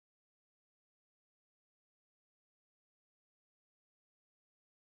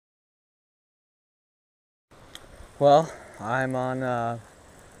Well, I'm on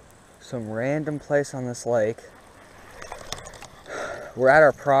some random place on this lake. We're at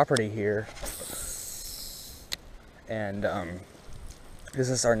our property here, and this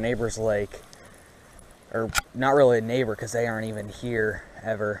is our neighbor's lake. Or not really a neighbor, because they aren't even here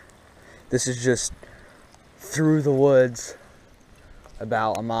ever. This is just through the woods,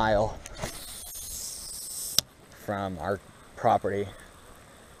 about a mile from our property.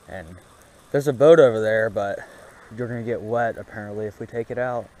 And there's a boat over there, but you're gonna get wet apparently if we take it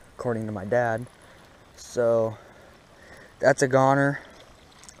out, according to my dad. So that's a goner.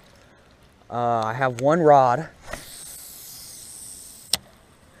 I have one rod,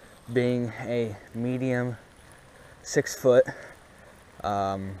 being a medium 6 foot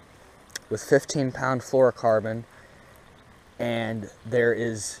with 15-pound fluorocarbon, and there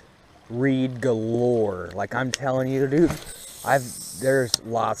is reed galore. Like I'm telling you, dude, there's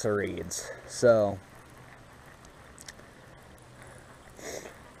lots of reeds. So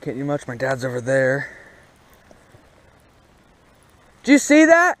can't do much. My dad's over there. Did you see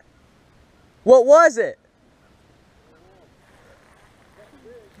that? What was it?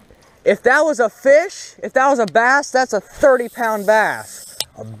 If that was a fish, if that was a bass, that's a 30-pound bass.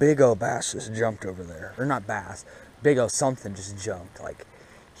 A big old bass just jumped over there. Or not bass, big old something just jumped, like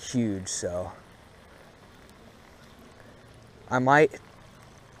huge. So I might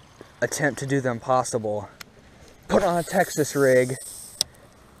attempt to do the impossible. Put on a Texas rig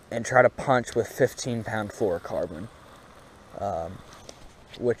and try to punch with 15-pound fluorocarbon,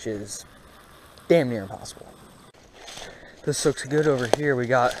 which is damn near impossible. This looks good over here. We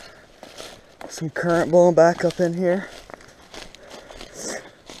got some current blowing back up in here.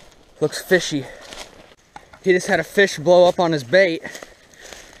 Looks fishy. He just had a fish blow up on his bait.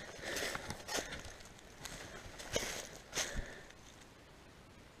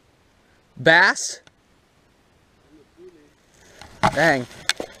 Bass? Dang.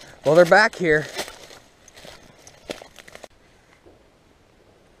 Well, they're back here.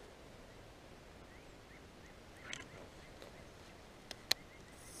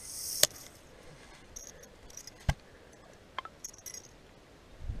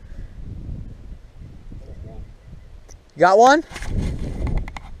 Got one?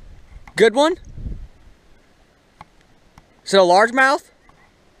 Good one? Is it a largemouth?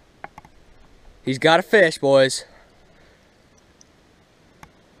 He's got a fish, boys.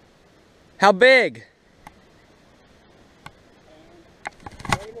 How big?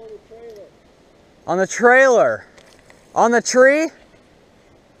 On the trailer. On the tree?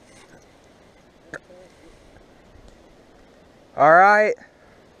 All right.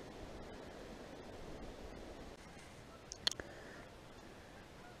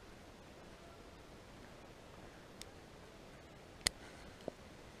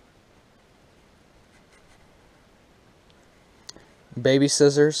 Baby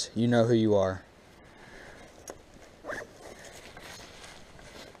scissors, you know who you are.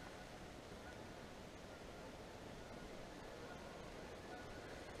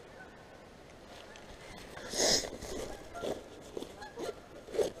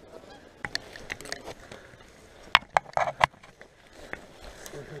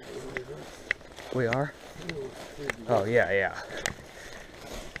 We are? Oh, yeah.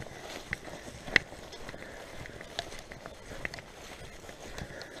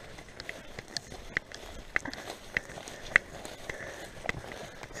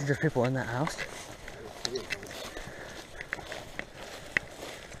 Think there's people in that house?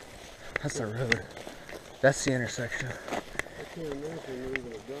 That's the road. That's the intersection. I can't imagine moving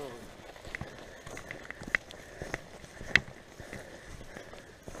a dog.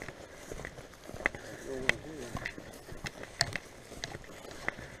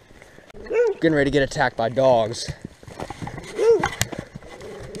 Getting ready to get attacked by dogs.